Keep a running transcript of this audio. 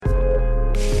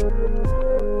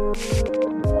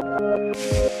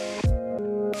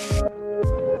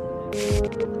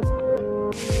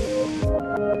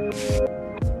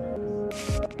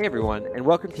Hey everyone, and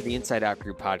welcome to the Inside Out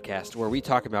Group podcast, where we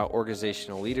talk about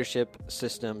organizational leadership,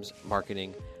 systems,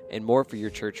 marketing, and more for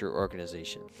your church or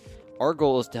organization. Our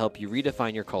goal is to help you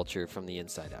redefine your culture from the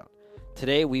inside out.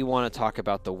 Today, we want to talk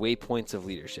about the waypoints of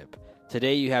leadership.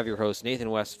 Today, you have your hosts, Nathan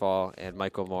Westfall and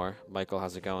Michael Moore. Michael,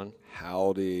 how's it going?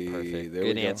 Howdy. Perfect. There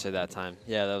Good we go. answer that time.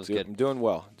 Yeah, that was good. I'm doing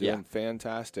well. Doing Yeah.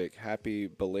 fantastic. Happy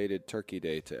belated Turkey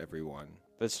Day to everyone.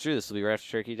 That's true. This will be right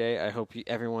after Turkey Day. I hope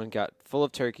everyone got full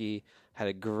of turkey, had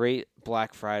a great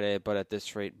Black Friday, but at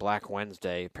this rate, Black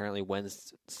Wednesday. Apparently,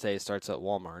 Wednesday starts at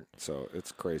Walmart. So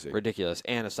it's crazy. Ridiculous.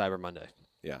 And a Cyber Monday.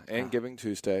 Yeah. And Wow. Giving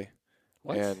Tuesday.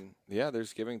 What? And yeah,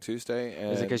 there's Giving Tuesday.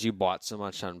 And Is it because you bought so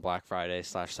much on Black Friday /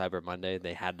 Cyber Monday,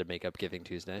 they had to make up Giving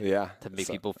Tuesday? Yeah. To make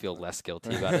So- people feel less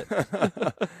guilty about it?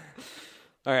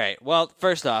 All right. Well,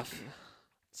 first off,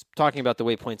 talking about the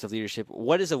waypoints of leadership,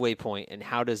 what is a waypoint and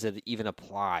how does it even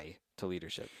apply to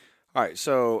leadership? All right,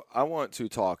 so I want to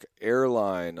talk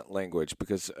airline language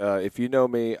because if you know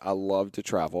me, I love to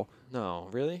travel. No,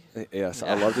 really? Yes,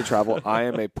 I love to travel. I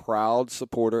am a proud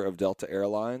supporter of Delta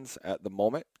Airlines at the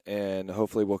moment, and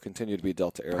hopefully will continue to be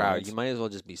Delta Airlines. Proud. You might as well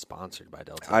just be sponsored by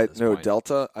Delta. I at this no point.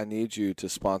 Delta. I need you to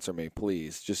sponsor me,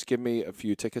 please. Just give me a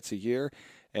few tickets a year,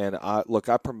 and I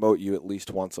promote you at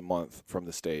least once a month from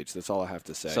the stage. That's all I have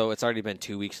to say. So it's already been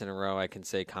 2 weeks in a row, I can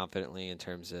say confidently, in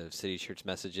terms of City Church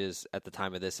messages. At the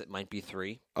time of this, it might be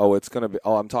 3. it's gonna be.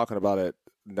 Oh, I'm talking about it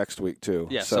next week too.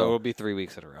 Yeah, so it'll be 3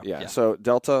 weeks in a row. Yeah. So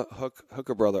Delta, hook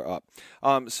a brother up.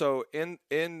 So in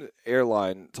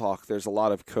airline talk, there's a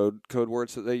lot of code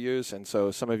words that they use, and so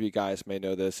some of you guys may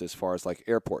know this as far as like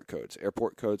airport codes.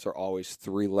 Airport codes are always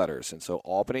 3 letters, and so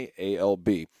Albany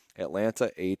ALB,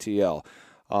 Atlanta ATL,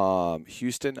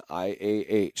 Houston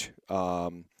IAH.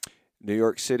 New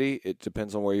York City, it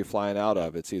depends on where you're flying out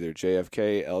of. It's either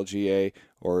JFK, LGA,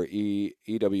 or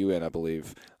EWN, I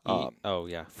believe.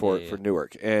 For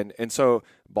Newark. And so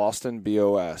Boston,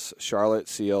 BOS, Charlotte,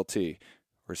 CLT,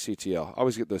 or CTL. I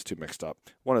always get those two mixed up.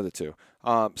 One of the two.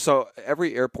 So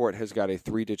every airport has got a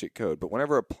 3-digit code, but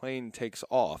whenever a plane takes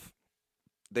off,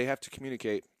 they have to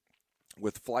communicate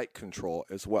with flight control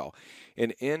as well.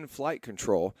 And in flight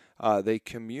control, they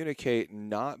communicate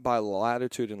not by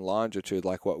latitude and longitude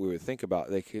like what we would think about.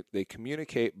 They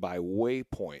communicate by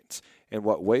waypoints. And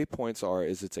what waypoints are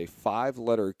is it's a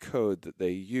 5-letter code that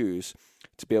they use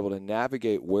to be able to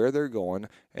navigate where they're going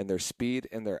and their speed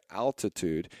and their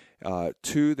altitude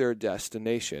to their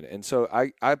destination. And so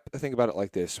I think about it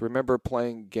like this. Remember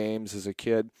playing games as a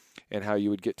kid and how you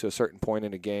would get to a certain point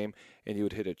in a game and you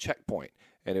would hit a checkpoint.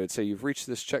 And it would say you've reached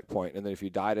this checkpoint, and then if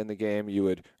you died in the game, you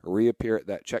would reappear at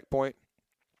that checkpoint.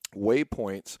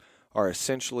 Waypoints are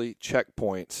essentially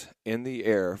checkpoints in the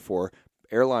air for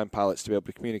airline pilots to be able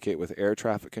to communicate with air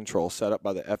traffic control set up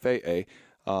by the FAA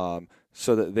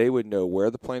so that they would know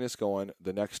where the plane is going,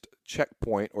 the next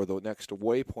checkpoint or the next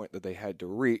waypoint that they had to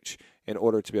reach in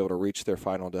order to be able to reach their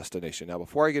final destination. Now,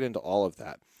 before I get into all of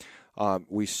that,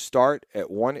 we start at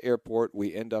one airport,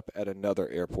 we end up at another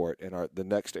airport, and the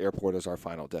next airport is our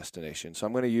final destination. So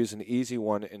I'm going to use an easy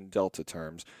one in Delta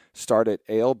terms. Start at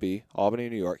ALB, Albany,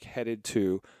 New York, headed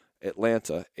to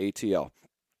Atlanta, ATL.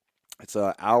 It's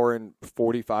an hour and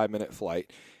 45-minute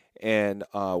flight, and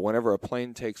whenever a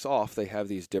plane takes off, they have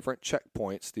these different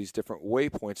checkpoints, these different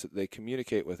waypoints that they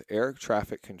communicate with air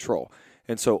traffic control.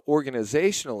 And so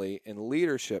organizationally, in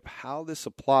leadership, how this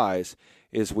applies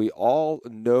is we all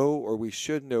know, or we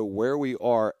should know, where we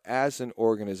are as an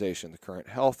organization, the current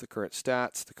health, the current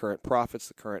stats, the current profits,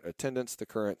 the current attendance, the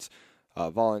current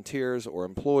volunteers or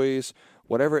employees,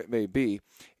 whatever it may be,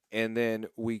 and then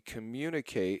we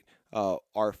communicate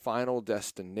our final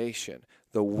destination.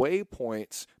 The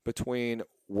waypoints between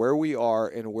where we are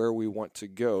and where we want to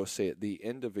go, say at the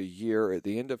end of a year, at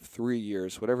the end of 3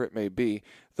 years, whatever it may be,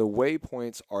 the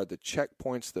waypoints are the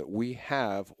checkpoints that we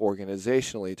have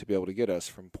organizationally to be able to get us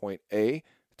from point A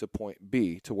to point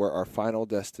B to where our final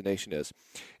destination is.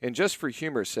 And just for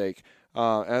humor's sake,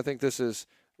 and I think this is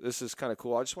kind of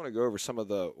cool, I just want to go over some of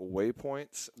the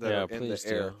waypoints that are in the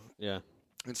air. Yeah.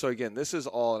 And so, again, this is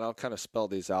all, and I'll kind of spell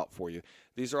these out for you.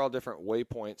 These are all different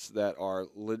waypoints that are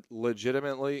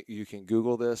legitimately, you can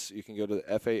Google this, you can go to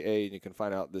the FAA, and you can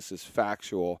find out this is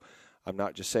factual. I'm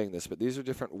not just saying this, but these are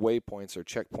different waypoints or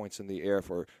checkpoints in the air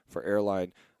for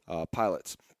airline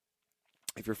pilots.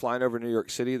 If you're flying over New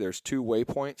York City, there's 2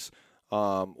 waypoints.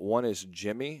 One is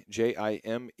Jimmy,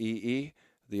 Jimee.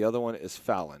 The other one is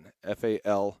Fallon,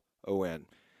 Falon.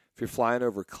 If you're flying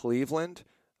over Cleveland,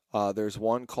 there's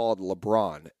one called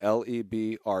LeBron,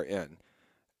 Lebrn.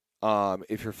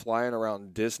 If you're flying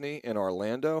around Disney in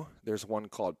Orlando, there's one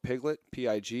called Piglet,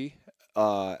 Piglt.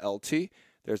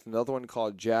 There's another one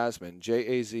called Jasmine,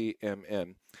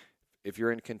 Jazmn. If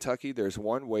you're in Kentucky, there's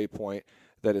one waypoint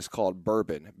that is called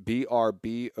Bourbon,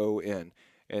 Brbon.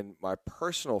 And my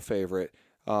personal favorite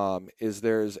is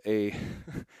there's a,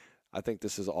 I think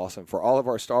this is awesome. For all of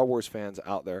our Star Wars fans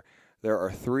out there, there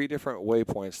are 3 different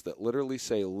waypoints that literally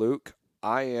say, Luke,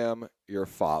 I am your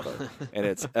father. And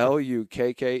it's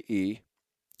Lukke.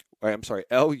 I'm sorry,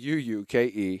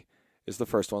 Luuke is the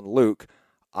first one. Luke,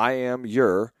 I am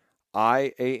your,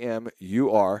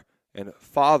 Iamur, and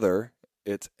father,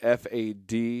 it's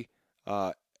Faddr.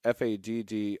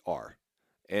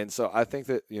 And so I think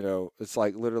that, it's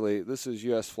like literally, this is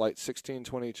U.S. Flight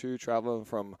 1622 traveling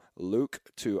from Luke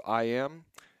to I am,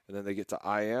 and then they get to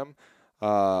I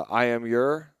am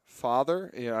your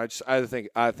father. I think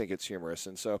it's humorous.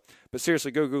 And so, but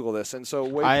seriously, go Google this. And so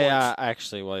waypoints.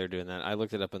 Actually, while you're doing that, I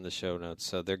looked it up in the show notes.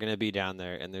 So they're going to be down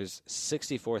there, and there's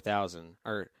 64,000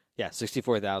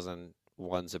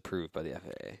 ones approved by the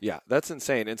FAA. Yeah, that's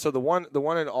insane. And so the one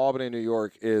in Albany, New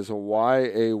York is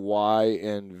YAYNV.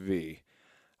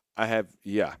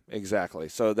 Exactly.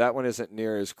 So that one isn't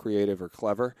near as creative or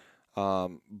clever.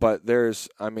 But there's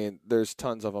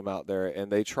tons of them out there,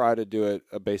 and they try to do it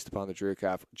based upon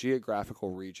the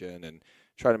geographical region and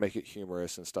try to make it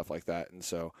humorous and stuff like that. And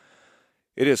so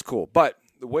it is cool. But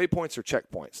the waypoints are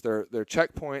checkpoints. They're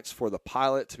checkpoints for the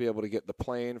pilot to be able to get the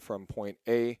plane from point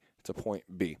A to point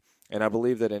B. And I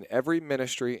believe that in every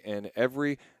ministry and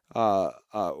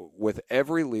with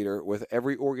every leader, with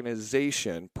every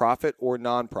organization, profit or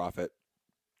nonprofit,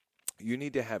 you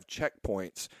need to have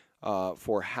checkpoints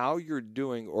for how you're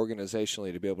doing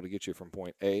organizationally to be able to get you from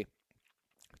point A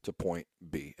to point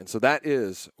B. And so that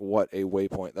is what a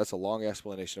waypoint, that's a long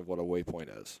explanation of what a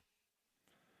waypoint is.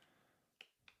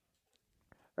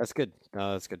 That's good.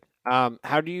 That's good. How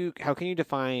can you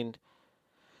define,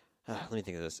 let me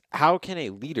think of this. How can a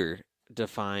leader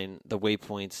define the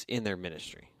waypoints in their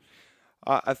ministry?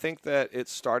 I think that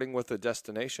it's starting with a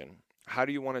destination. How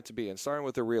do you want it to be? And starting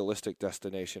with a realistic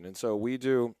destination. And so we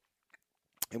do,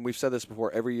 and we've said this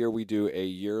before, every year we do a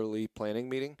yearly planning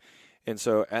meeting. And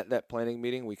so at that planning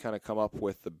meeting, we kind of come up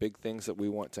with the big things that we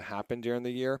want to happen during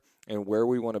the year and where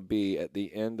we want to be at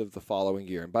the end of the following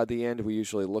year. And by the end, we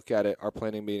usually look at it. Our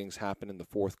planning meetings happen in the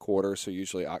fourth quarter, so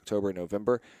usually October,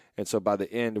 November. And so by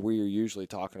the end, we are usually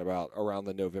talking about around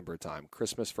the November time.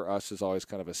 Christmas for us is always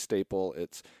kind of a staple.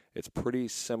 It's pretty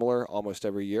similar almost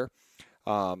every year.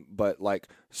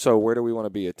 So where do we want to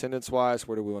be attendance-wise?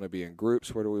 Where do we want to be in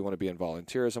groups? Where do we want to be in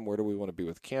volunteerism? Where do we want to be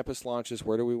with campus launches?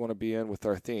 Where do we want to be in with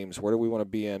our themes? Where do we want to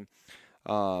be in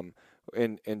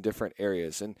different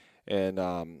areas?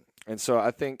 And so I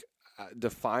think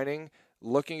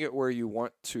looking at where you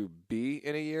want to be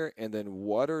in a year, and then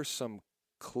what are some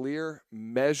clear,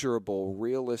 measurable,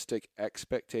 realistic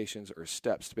expectations or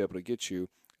steps to be able to get you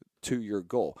to your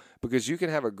goal. Because you can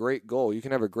have a great goal, you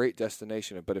can have a great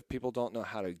destination, but if people don't know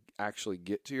how to actually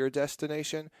get to your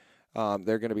destination,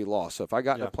 they're going to be lost. So if I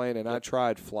got in a plane and I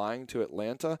tried flying to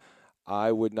Atlanta,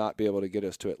 I would not be able to get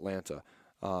us to Atlanta.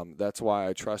 That's why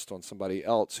I trust on somebody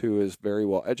else who is very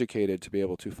well educated to be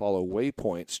able to follow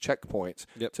waypoints, checkpoints,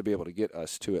 to be able to get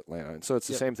us to Atlanta. And so it's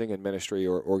the same thing in ministry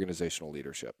or organizational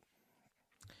leadership.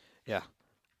 Yeah.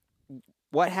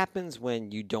 What happens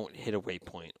when you don't hit a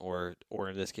waypoint or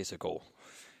in this case, a goal?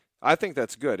 I think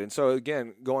that's good. And so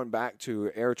again, going back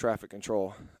to air traffic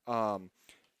control,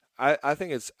 I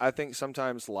think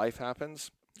sometimes life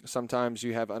happens. Sometimes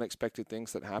you have unexpected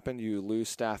things that happen. You lose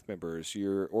staff members.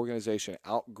 Your organization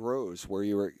outgrows where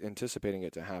you were anticipating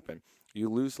it to happen. You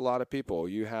lose a lot of people.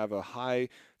 You have a high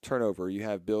turnover. You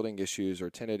have building issues or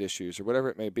tenant issues or whatever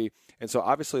it may be. And so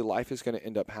obviously life is going to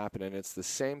end up happening. It's the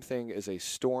same thing as a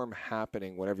storm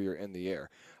happening whenever you're in the air.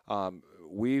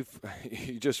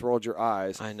 You just rolled your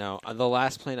eyes. I know. The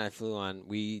last plane I flew on,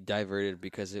 we diverted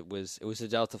because it was a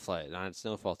Delta flight. And it's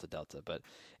no fault of Delta, but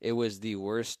it was the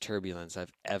worst turbulence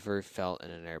I've ever felt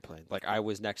in an airplane. Like, I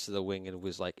was next to the wing and it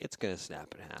was like, it's going to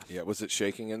snap in half. Yeah, was it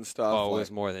shaking and stuff? Oh, it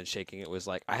was more than shaking. It was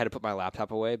like, I had to put my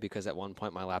laptop away because at one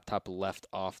point my laptop left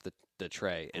off the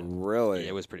tray. And really?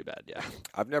 It was pretty bad, yeah.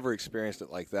 I've never experienced it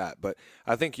like that, but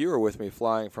I think you were with me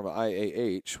flying from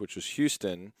IAH, which was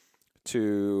Houston,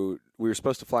 we were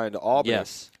supposed to fly into Albany,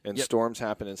 and storms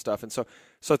happen and stuff. And so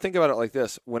think about it like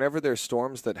this. Whenever there's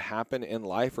storms that happen in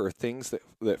life or things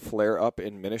that flare up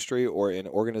in ministry or in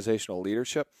organizational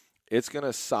leadership, it's going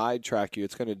to sidetrack you.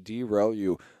 It's going to derail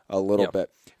you a little bit.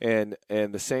 And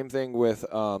the same thing with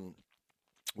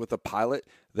a pilot.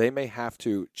 They may have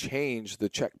to change the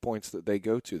checkpoints that they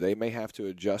go to. They may have to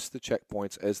adjust the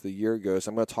checkpoints as the year goes.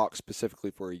 I'm going to talk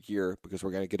specifically for a year because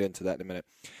we're going to get into that in a minute.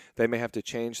 They may have to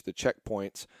change the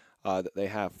checkpoints that they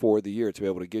have for the year to be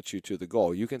able to get you to the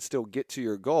goal. You can still get to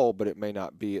your goal, but it may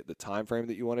not be at the time frame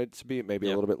that you wanted it to be. It may be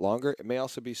a little bit longer. It may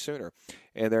also be sooner.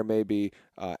 And there may be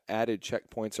added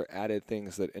checkpoints or added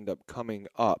things that end up coming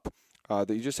up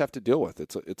that you just have to deal with.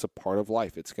 It's a part of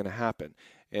life. It's going to happen.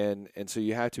 And so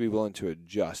you have to be willing to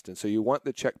adjust. And so you want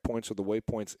the checkpoints or the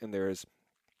waypoints in there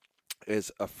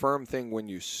is a firm thing when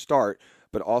you start,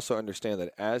 but also understand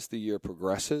that as the year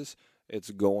progresses,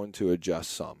 it's going to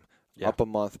adjust some. Up a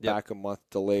month, back a month,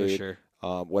 delayed, For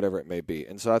sure. Whatever it may be.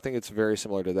 And so I think it's very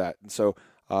similar to that. And so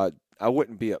I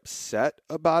wouldn't be upset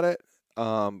about it,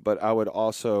 but I would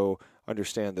also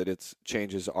understand that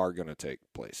changes are going to take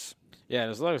place. Yeah,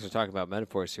 and as long as we're talking about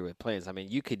metaphors here with planes, I mean,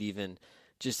 you could even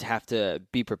just have to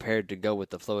be prepared to go with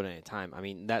the flow at any time. I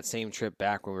mean, that same trip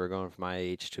back when we were going from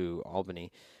IH to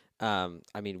Albany, I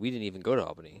mean, we didn't even go to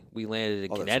Albany. We landed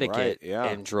in Connecticut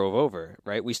and drove over,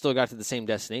 right? We still got to the same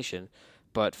destination,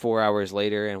 but 4 hours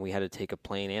later, and we had to take a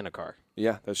plane and a car.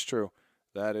 Yeah, that's true.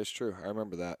 That is true. I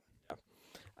remember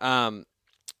that.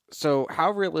 So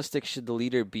how realistic should the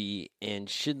leader be, and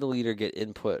should the leader get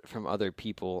input from other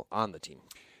people on the team?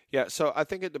 Yeah, so I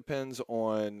think it depends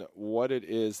on what it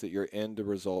is that your end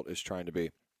result is trying to be.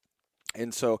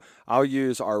 And so I'll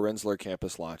use our Rensselaer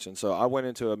campus launch. And so I went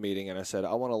into a meeting and I said,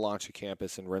 I want to launch a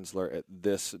campus in Rensselaer at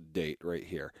this date right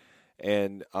here.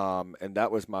 And that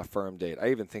was my firm date.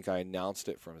 I even think I announced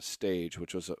it from stage,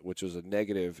 which was a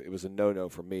negative. It was a no-no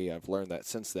for me. I've learned that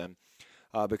since then,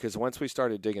 because once we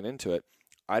started digging into it,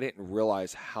 I didn't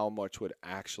realize how much would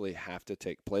actually have to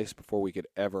take place before we could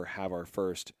ever have our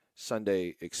first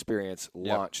Sunday experience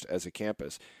launched as a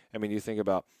campus. I mean, you think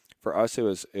about, for us, it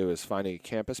was finding a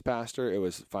campus pastor, it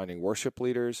was finding worship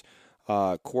leaders,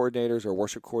 coordinators or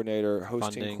worship coordinator,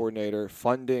 hosting coordinator,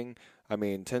 funding. I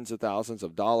mean, tens of thousands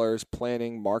of dollars,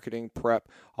 planning, marketing, prep,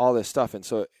 all this stuff. And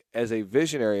so as a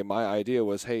visionary, my idea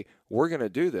was, hey, we're going to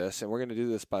do this, and we're going to do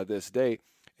this by this date.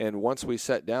 And once we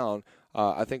sat down,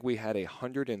 I think we had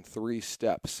 103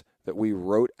 steps that we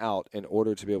wrote out in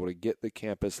order to be able to get the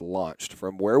campus launched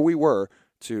from where we were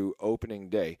to opening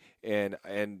day. And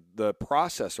the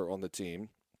processor on the team,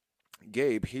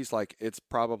 Gabe, he's like, it's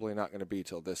probably not going to be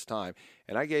till this time.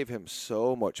 And I gave him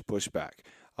so much pushback.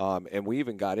 And we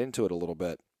even got into it a little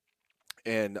bit.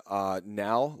 And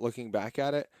now, looking back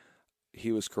at it,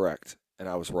 he was correct and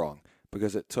I was wrong,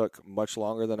 because it took much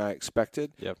longer than I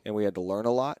expected, and we had to learn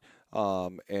a lot.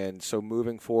 And so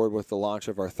moving forward with the launch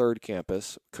of our third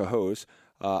campus, Cohoes,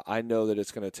 I know that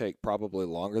it's going to take probably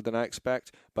longer than I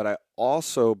expect, but I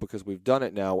also, because we've done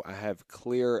it now, I have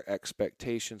clear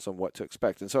expectations on what to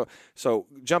expect. And so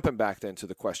jumping back then to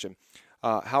the question,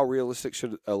 how realistic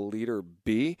should a leader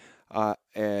be,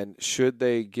 and should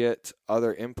they get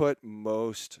other input?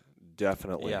 Most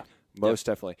definitely. Yeah. Most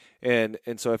definitely. And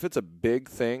so if it's a big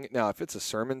thing, now if it's a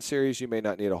sermon series, you may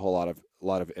not need a whole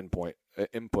lot of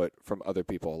input from other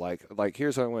people. Like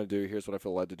here's what I want to do, here's what I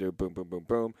feel led to do, boom, boom, boom,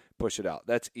 boom, push it out.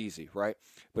 That's easy, right?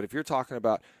 But if you're talking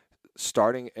about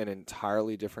starting an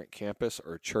entirely different campus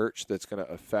or church that's going to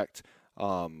affect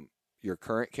your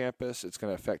current campus, it's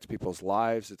going to affect people's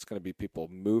lives, it's going to be people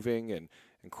moving and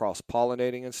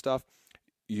cross-pollinating and stuff,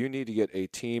 you need to get a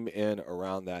team in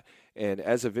around that. And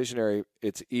as a visionary,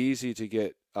 it's easy to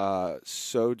get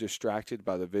so distracted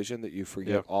by the vision that you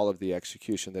forget all of the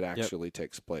execution that actually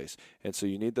takes place. And so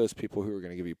you need those people who are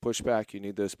going to give you pushback. You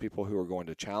need those people who are going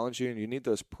to challenge you. And you need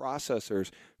those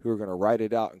processors who are going to write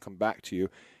it out and come back to you.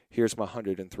 Here's my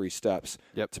 103 steps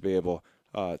to be able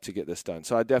to get this done.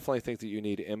 So I definitely think that you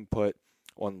need input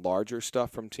on larger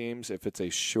stuff from teams. If it's a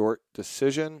short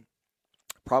decision,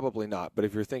 probably not. But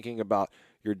if you're thinking about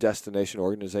your destination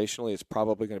organizationally, it's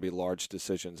probably going to be large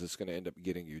decisions that's going to end up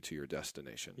getting you to your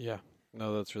destination. Yeah.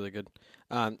 No, that's really good.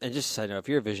 And just a side note, if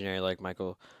you're a visionary like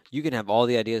Michael, you can have all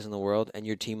the ideas in the world and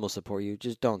your team will support you.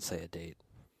 Just don't say a date.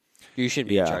 You shouldn't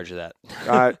be in charge of that.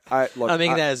 Look, I'm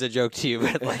making that as a joke to you,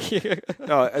 but like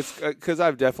no, it's because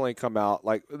I've definitely come out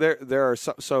like there are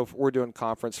some, so if we're doing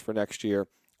conference for next year,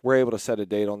 we're able to set a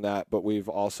date on that, but we've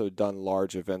also done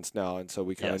large events now, and so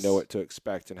we kind of know what to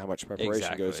expect and how much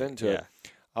preparation goes into it.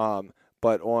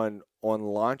 But on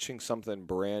launching something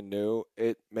brand new,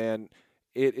 it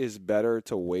is better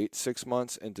to wait 6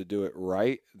 months and to do it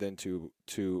right than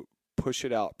to push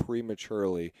it out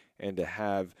prematurely and to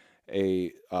have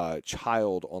a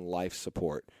child on life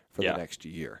support for the next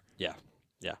year. Yeah.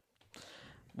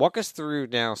 Walk us through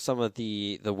now some of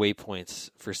the waypoints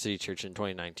for City Church in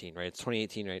 2019, right? It's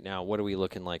 2018 right now. What are we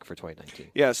looking like for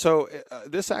 2019? Yeah, so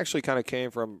this actually kind of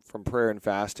came from prayer and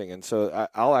fasting. And so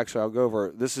I'll go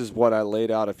over, this is what I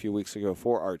laid out a few weeks ago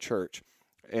for our church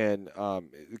and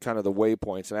kind of the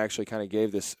waypoints. And I actually kind of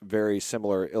gave this very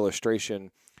similar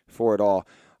illustration for it all.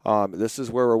 This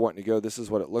is where we're wanting to go. This is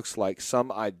what it looks like.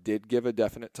 Some I did give a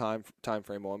definite time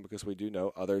frame on because we do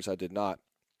know. Others I did not.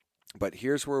 But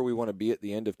here's where we want to be at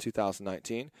the end of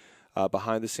 2019.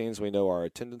 Behind the scenes, we know our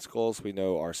attendance goals, we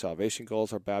know our salvation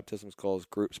goals, our baptisms goals,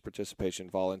 groups, participation,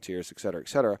 volunteers, et cetera, et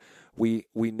cetera. We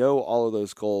know all of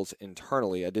those goals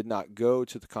internally. I did not go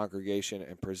to the congregation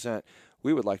and present.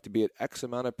 We would like to be at X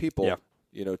amount of people,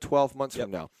 12 months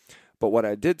from now. But what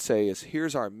I did say is,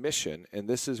 here's our mission, and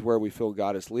this is where we feel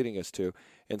God is leading us to.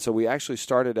 And so we actually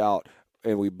started out,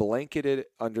 and we blanketed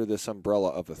under this umbrella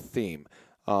of a theme.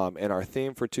 And our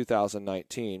theme for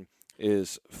 2019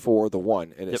 is For the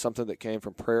One. And it's something that came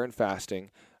from prayer and fasting.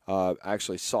 I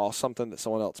actually saw something that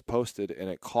someone else posted, and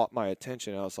it caught my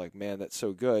attention. I was like, man, that's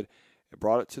so good. I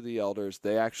brought it to the elders.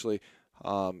 They actually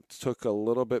took a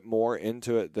little bit more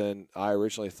into it than I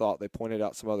originally thought. They pointed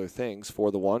out some other things.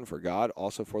 For the One, for God,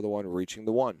 also for the One, reaching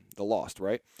the one, the lost,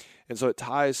 right? And so it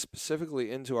ties specifically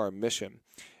into our mission.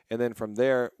 And then from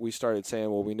there, we started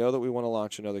saying, well, we know that we want to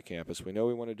launch another campus. We know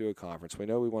we want to do a conference. We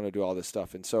know we want to do all this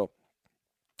stuff. And so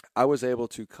I was able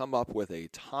to come up with a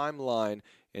timeline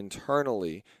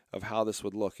internally of how this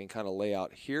would look and kind of lay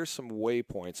out, here's some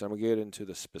waypoints. I'm going to get into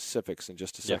the specifics in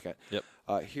just a second.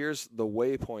 Here's the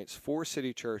waypoints for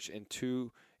City Church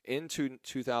into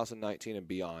 2019 and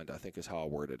beyond, I think is how I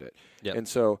worded it. And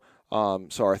so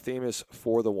our theme is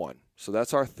For the One. So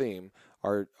that's our theme.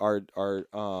 And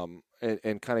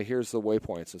kind of here's the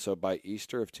waypoints. And so by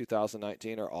Easter of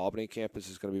 2019, our Albany campus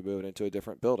is going to be moving into a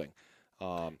different building.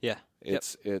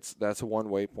 That's a one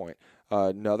waypoint.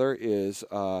 Another is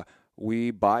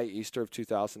we by Easter of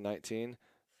 2019.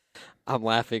 I'm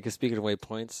laughing because speaking of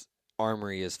waypoints,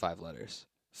 Armory is 5 letters.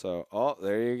 So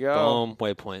there you go. Boom,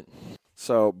 waypoint.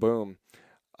 So boom,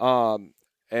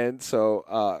 and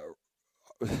so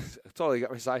totally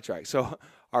got me sidetracked. So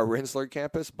our Rensselaer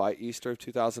campus by Easter of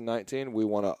 2019, we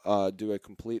want to do a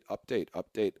complete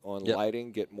update on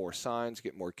lighting, get more signs,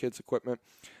 get more kids equipment.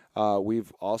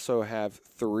 We've also have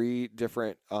 3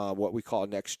 different what we call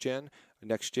Next Gen.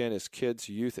 Next Gen is kids,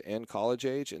 youth, and college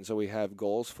age, and so we have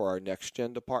goals for our Next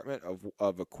Gen department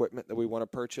of equipment that we want to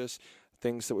purchase,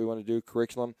 things that we want to do,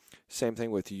 curriculum. Same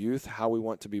thing with youth, how we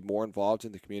want to be more involved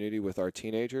in the community with our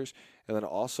teenagers. And then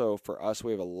also for us,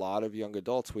 we have a lot of young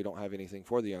adults. We don't have anything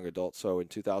for the young adults. So in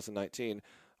 2019,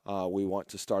 we want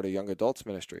to start a young adults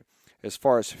ministry. As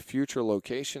far as future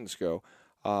locations go,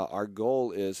 our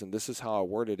goal is, and this is how I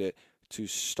worded it, to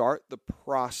start the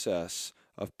process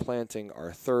of planting our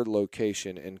 3rd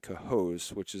location in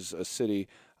Cohoes, which is a city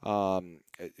in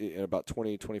about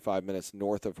 20-25 minutes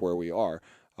north of where we are,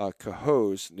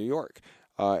 Cohoes, New York.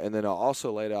 And then I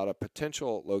also laid out a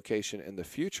potential location in the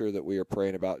future that we are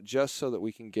praying about, just so that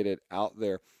we can get it out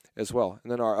there as well.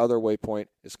 And then our other waypoint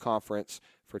is conference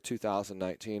for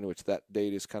 2019, which that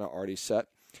date is kind of already set.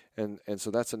 And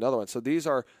so that's another one. So these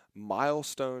are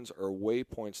milestones or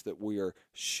waypoints that we are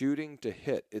shooting to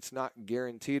hit. It's not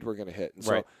guaranteed we're going to hit. And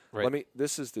so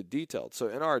this is the detailed. So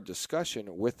in our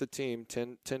discussion with the team,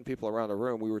 10 people around the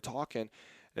room, we were talking.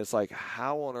 It's like,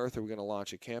 how on earth are we going to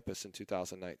launch a campus in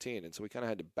 2019? And so we kind of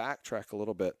had to backtrack a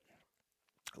little bit,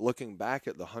 looking back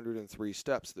at the 103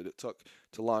 steps that it took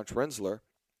to launch Rensselaer.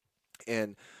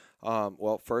 And,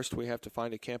 first we have to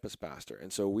find a campus pastor.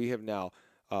 And so we have now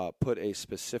put a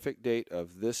specific date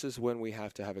of this is when we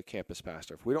have to have a campus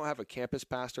pastor. If we don't have a campus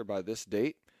pastor by this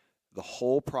date, the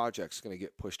whole project's going to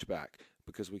get pushed back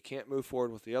because we can't move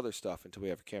forward with the other stuff until we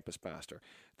have a campus pastor.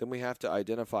 Then we have to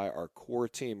identify our core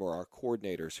team or our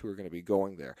coordinators who are going to be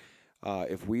going there.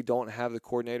 If we don't have the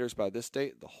coordinators by this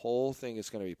date, the whole thing is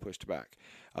going to be pushed back.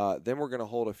 Then we're going to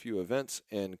hold a few events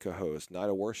in Cohoes, night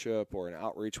of worship or an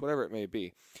outreach, whatever it may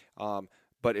be.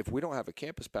 But if we don't have a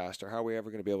campus pastor, how are we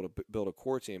ever going to be able to build a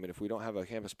core team? And if we don't have a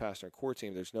campus pastor and core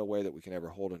team, there's no way that we can ever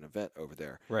hold an event over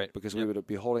there. Right. Because we would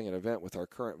be holding an event with our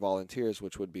current volunteers,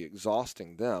 which would be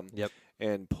exhausting them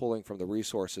and pulling from the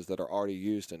resources that are already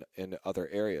used in other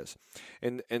areas.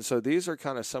 And so these are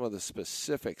kind of some of the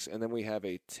specifics. And then we have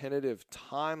a tentative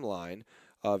timeline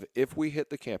of if we hit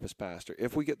the campus pastor,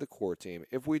 if we get the core team,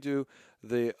 if we do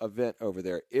the event over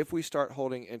there, if we start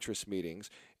holding interest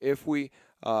meetings, if we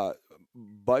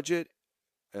budget,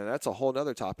 and that's a whole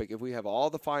other topic, if we have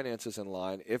all the finances in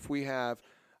line, if we have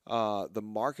the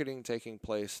marketing taking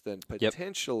place, then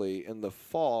potentially in the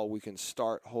fall we can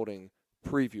start holding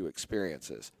preview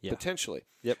experiences, potentially.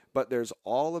 But there's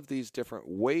all of these different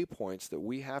waypoints that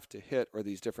we have to hit, or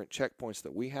these different checkpoints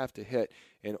that we have to hit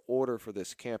in order for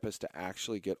this campus to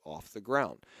actually get off the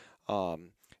ground.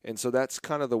 And so that's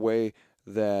kind of the way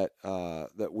that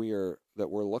we're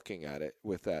looking at it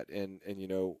with that. And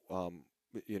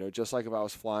just like if I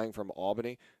was flying from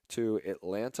Albany to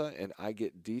Atlanta and I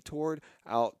get detoured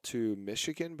out to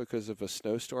Michigan because of a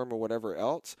snowstorm or whatever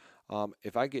else,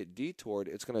 if I get detoured,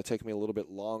 it's going to take me a little bit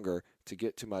longer to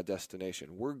get to my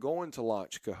destination. We're going to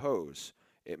launch Cohoes.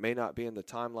 It may not be in the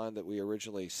timeline that we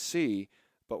originally see,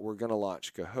 but we're going to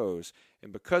launch Cohoes.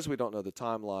 And because we don't know the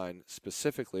timeline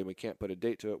specifically and we can't put a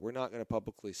date to it, we're not going to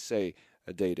publicly say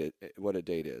what a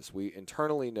date is. We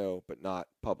internally know, but not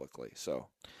publicly. So,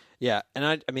 yeah, and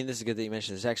I mean, this is good that you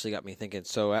mentioned. This actually got me thinking.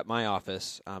 So at my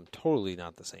office, totally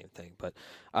not the same thing, but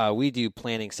we do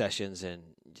planning sessions in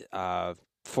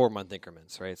 4-month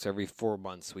increments, right? So every 4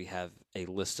 months we have a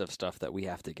list of stuff that we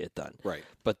have to get done. Right.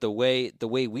 But the way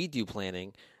we do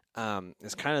planning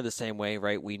is kind of the same way,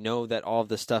 right? We know that all of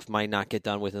this stuff might not get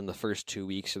done within the first 2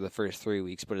 weeks or the first 3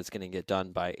 weeks, but it's going to get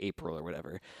done by April or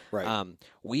whatever. Right.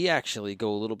 We actually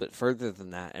go a little bit further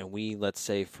than that, and we, let's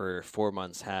say for 4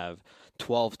 months, have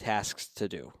 12 tasks to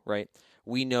do, right?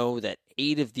 We know that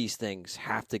 8 of these things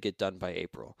have to get done by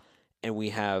April, and we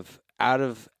have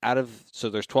so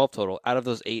there's 12 total. Out of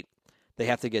those 8, they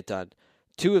have to get done.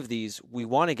 2 of these we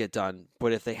want to get done,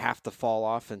 but if they have to fall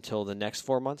off until the next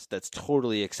 4 months, that's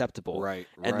totally acceptable. Right.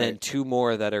 And then 2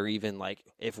 more that are even like,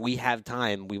 if we have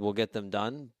time, we will get them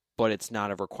done, but it's not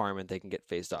a requirement they can get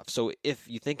phased off. So if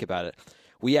you think about it,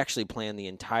 we actually plan the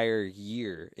entire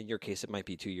year. In your case, it might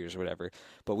be 2 years or whatever,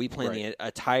 but we plan the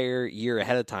entire year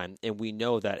ahead of time, and we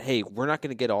know that, hey, we're not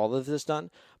going to get all of this done,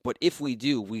 but if we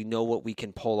do, we know what we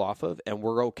can pull off of, and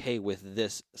we're okay with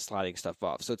this sliding stuff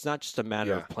off. So it's not just a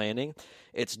matter of planning.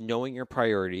 It's knowing your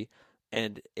priority,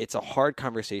 and it's a hard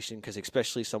conversation because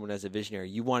especially someone as a visionary,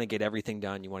 you want to get everything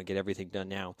done. You want to get everything done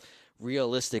now.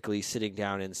 Realistically, sitting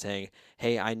down and saying,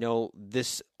 hey, I know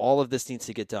all of this needs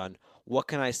to get done. What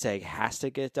can I say has to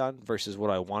get done versus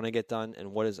what I want to get done,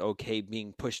 and what is okay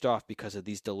being pushed off because of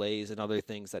these delays and other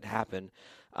things that happen,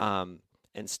 and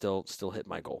still hit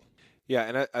my goal. Yeah,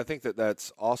 and I think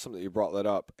that's awesome that you brought that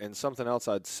up. And something else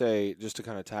I'd say, just to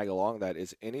kind of tag along that,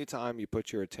 is anytime you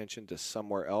put your attention to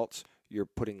somewhere else, you're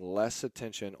putting less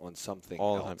attention on something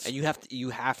all else. The time. And you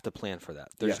have to plan for that.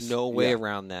 There's no way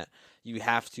around that. You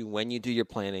have to, when you do your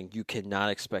planning, you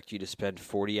cannot expect you to spend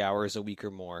 40 hours a week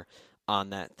or more on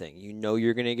that thing. You know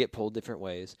you're going to get pulled different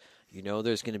ways. You know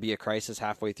there's going to be a crisis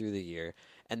halfway through the year.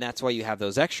 And that's why you have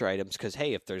those extra items, because,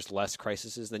 hey, if there's less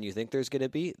crises than you think there's going to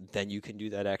be, then you can do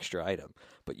that extra item.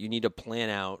 But you need to plan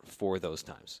out for those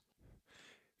times.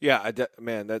 Yeah,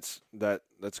 man, that's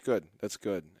good. That's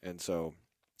good. And so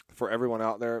for everyone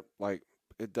out there, like,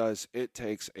 it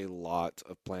takes a lot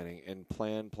of planning, and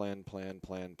plan,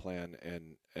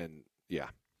 and yeah.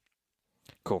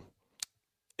 Cool.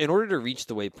 In order to reach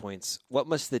the waypoints, what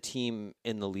must the team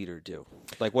and the leader do?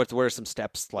 Like, what are some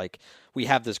steps? Like, we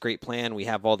have this great plan, we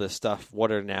have all this stuff.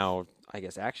 What are now, I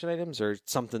guess, action items or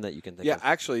something that you can think of? Yeah,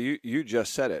 actually, you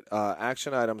just said it.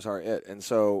 Action items are it. And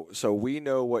so we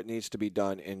know what needs to be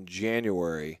done in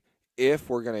January if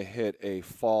we're going to hit a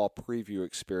fall preview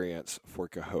experience for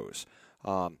Cohoes.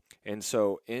 And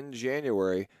so in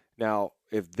January, now,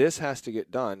 if this has to get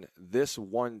done, this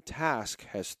one task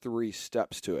has 3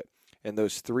 steps to it. And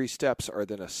those 3 steps are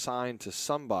then assigned to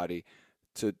somebody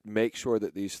to make sure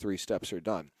that these 3 steps are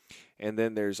done. And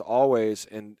then there's always,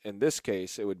 in this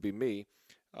case, it would be me,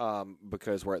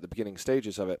 because we're at the beginning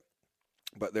stages of it.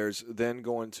 But there's then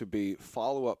going to be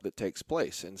follow-up that takes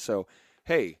place. And so,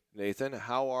 hey, Nathan,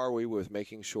 how are we with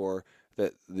making sure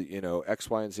that,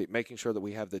 X, Y, and Z, making sure that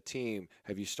we have the team?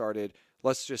 Have you started?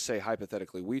 Let's just say,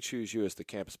 hypothetically, we choose you as the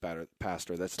campus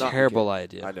pastor. That's not terrible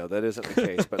idea. I know that isn't the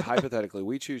case, but hypothetically,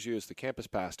 we choose you as the campus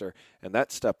pastor, and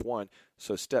that's step 1.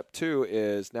 So step 2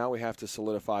 is now we have to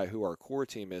solidify who our core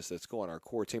team is that's going, our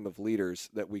core team of leaders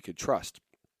that we could trust.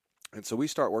 And so we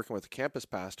start working with the campus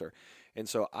pastor. And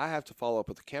so I have to follow up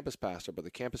with the campus pastor, but the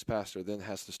campus pastor then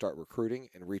has to start recruiting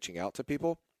and reaching out to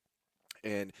people.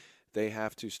 And they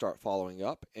have to start following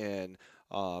up, and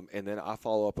then I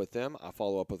follow up with them. I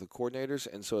follow up with the coordinators,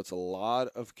 and so it's a lot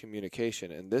of communication.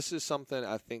 And this is something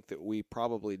I think that we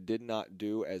probably did not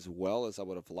do as well as I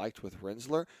would have liked with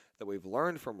Rensselaer, that we've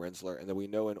learned from Rensselaer, and that we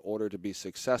know in order to be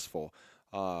successful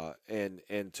and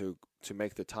to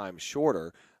make the time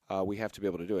shorter, we have to be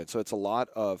able to do it. So it's a lot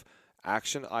of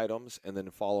action items and then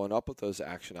following up with those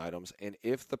action items. And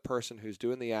if the person who's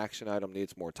doing the action item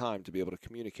needs more time, to be able to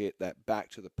communicate that back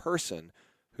to the person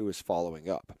who is following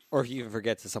up. Or if you even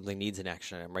forget that something needs an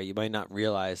action item, right? You might not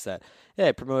realize that, hey,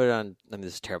 I promoted on,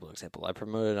 this is a terrible example. I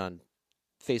promoted on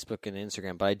Facebook and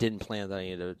Instagram, but I didn't plan that I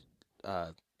needed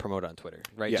to promote on Twitter,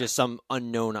 right? Yeah. Just some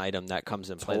unknown item that comes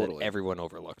in play that Totally. everyone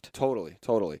overlooked. Totally.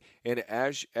 And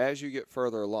as you get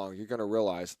further along, you're going to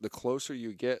realize the closer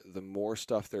you get, the more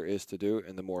stuff there is to do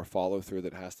and the more follow through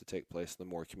that has to take place, the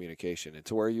more communication. And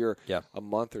to where you're a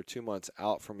month or 2 months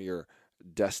out from your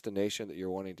destination that you're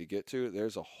wanting to get to,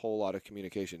 there's a whole lot of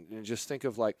communication. And just think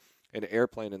of like an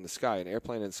airplane in the sky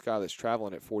that's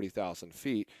traveling at 40,000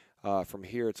 feet from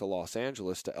here to Los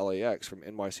Angeles to LAX, from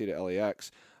NYC to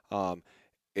LAX.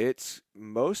 It's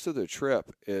most of the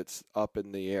trip, it's up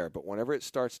in the air. But whenever it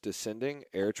starts descending,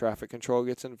 air traffic control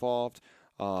gets involved.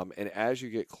 And as you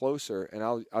get closer, and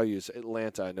I'll use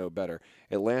Atlanta, I know better.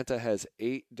 Atlanta has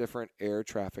 8 different air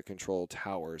traffic control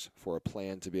towers for a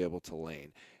plane to be able to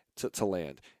land.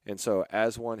 And so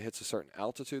as one hits a certain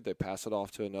altitude, they pass it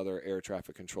off to another air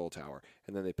traffic control tower,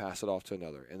 and then they pass it off to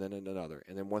another, and then another.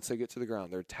 And then once they get to the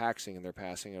ground, they're taxiing and they're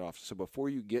passing it off. So before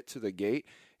you get to the gate,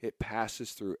 it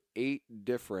passes through 8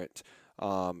 different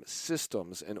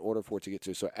systems in order for it to get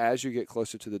to. So as you get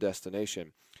closer to the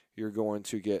destination, you're going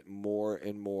to get more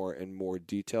and more and more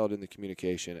detailed in the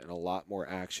communication and a lot more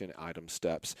action item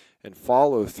steps and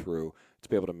follow through to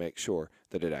be able to make sure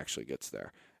that it actually gets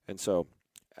there. And so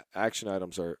action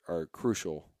items are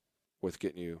crucial with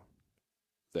getting you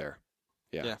there.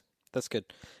 Yeah. That's good.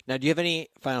 Now, do you have any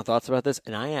final thoughts about this?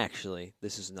 And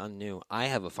this is none new. I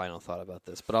have a final thought about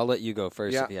this, but I'll let you go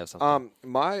first if you have something.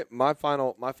 My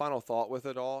final thought with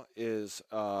it all is,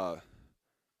 I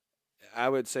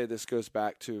would say this goes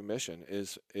back to mission,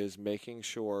 is making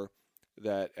sure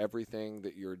that everything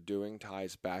that you're doing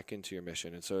ties back into your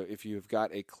mission. And so if you've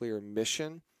got a clear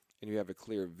mission and you have a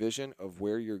clear vision of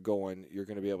where you're going, you're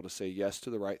going to be able to say yes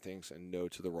to the right things and no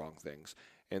to the wrong things.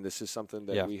 And this is something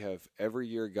that we have every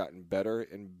year gotten better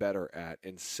and better at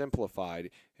and simplified.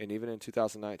 And even in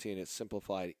 2019, it's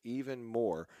simplified even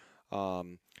more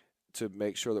to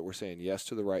make sure that we're saying yes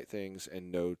to the right things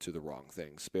and no to the wrong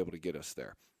things to be able to get us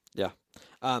there. Yeah.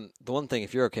 The one thing,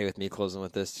 if you're okay with me closing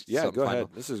with this. Yeah, go ahead.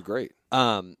 This is great.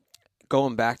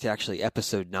 Going back to actually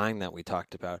episode 9 that we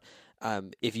talked about,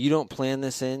 if you don't plan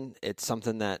this in, it's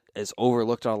something that is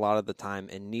overlooked a lot of the time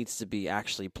and needs to be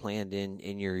actually planned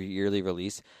in your yearly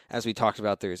release. As we talked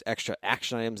about, there's extra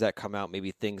action items that come out,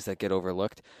 maybe things that get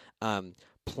overlooked.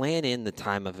 Plan in the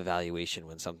time of evaluation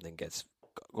when something gets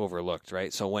overlooked,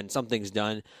 right? So when something's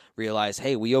done, realize,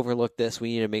 hey, we overlooked this.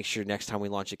 We need to make sure next time we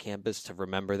launch a campus to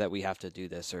remember that we have to do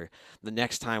this. Or the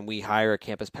next time we hire a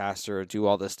campus pastor or do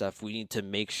all this stuff, we need to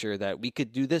make sure that we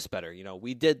could do this better. You know,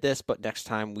 we did this, but next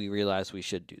time we realize we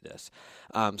should do this.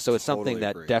 So it's something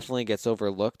that definitely gets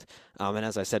overlooked. And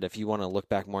as I said, if you want to look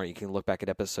back more, you can look back at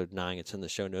episode 9. It's in the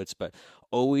show notes. But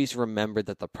always remember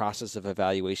that the process of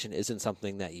evaluation isn't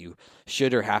something that you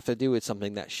should or have to do. It's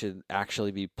something that should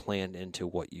actually be planned into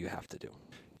what you have to do.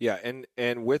 Yeah,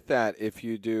 and with that, if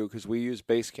you do, because we use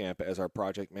Basecamp as our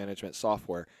project management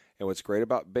software, and what's great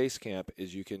about Basecamp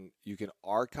is you can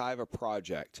archive a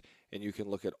project and you can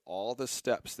look at all the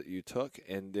steps that you took,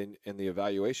 and then in the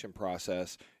evaluation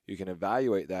process, you can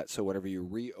evaluate that. So whenever you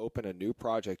reopen a new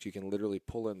project, you can literally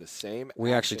pull in the same.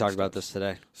 We actually talked about this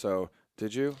today. So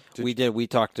did you? We did. We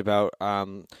talked about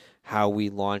how we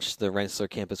launched the Rensselaer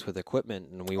campus with equipment,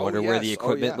 and we wondered where the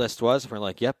equipment list was. We're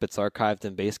like, yep, it's archived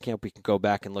in Basecamp. We can go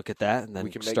back and look at that, and then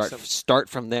we can start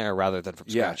from there rather than from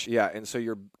scratch. Yeah, and so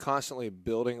you're constantly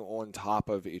building on top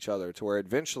of each other to where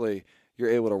eventually you're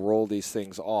able to roll these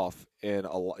things off in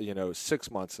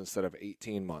 6 months instead of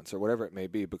 18 months or whatever it may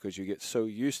be, because you get so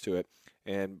used to it,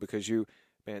 and because you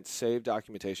save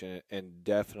documentation. And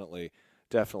definitely,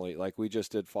 like we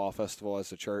just did Fall Festival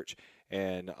as a church,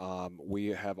 and we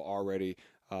have already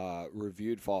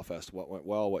reviewed Fall Fest, what went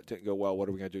well, what didn't go well, what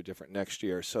are we going to do different next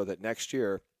year, so that next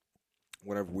year,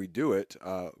 whenever we do it,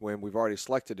 when we've already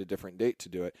selected a different date to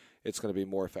do it, it's going to be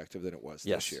more effective than it was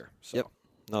this year. So. Yep.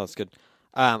 No, that's good.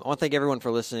 I want to thank everyone for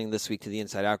listening this week to the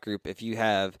Inside Out Group. If you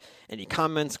have any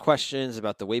comments, questions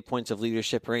about the waypoints of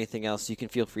leadership or anything else, you can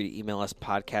feel free to email us,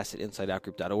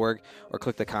 podcast@insideoutgroup.org, or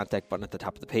click the contact button at the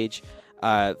top of the page.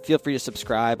 Feel free to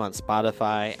subscribe on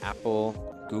Spotify, Apple,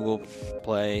 Google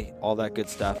Play, all that good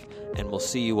stuff, and we'll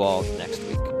see you all next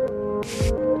week.